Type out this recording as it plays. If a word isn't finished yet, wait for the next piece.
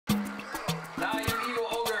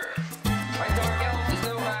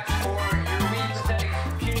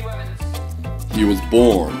He was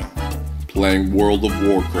born playing World of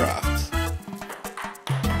Warcraft.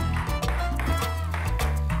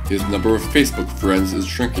 His number of Facebook friends is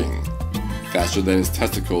shrinking faster than his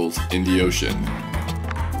testicles in the ocean.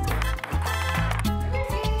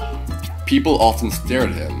 People often stare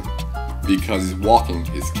at him because he's walking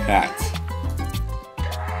his cat.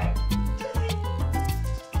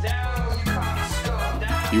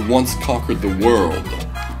 He once conquered the world,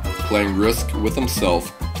 playing Risk with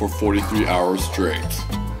himself for 43 hours straight.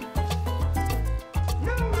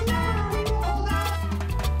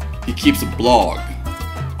 He keeps a blog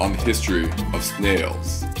on the history of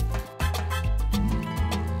snails.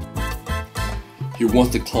 He once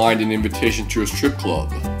declined an invitation to a strip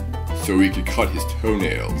club so he could cut his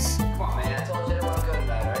toenails.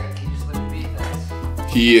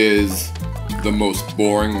 He is the most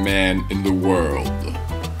boring man in the world.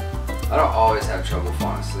 I don't always have trouble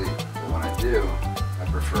falling asleep, but when I do, I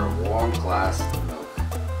prefer a warm glass of milk.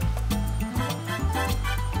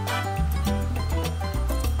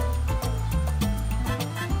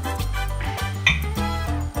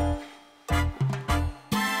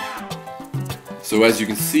 So as you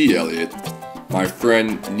can see, Elliot, my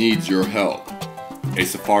friend needs your help. A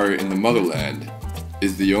safari in the motherland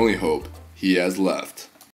is the only hope he has left.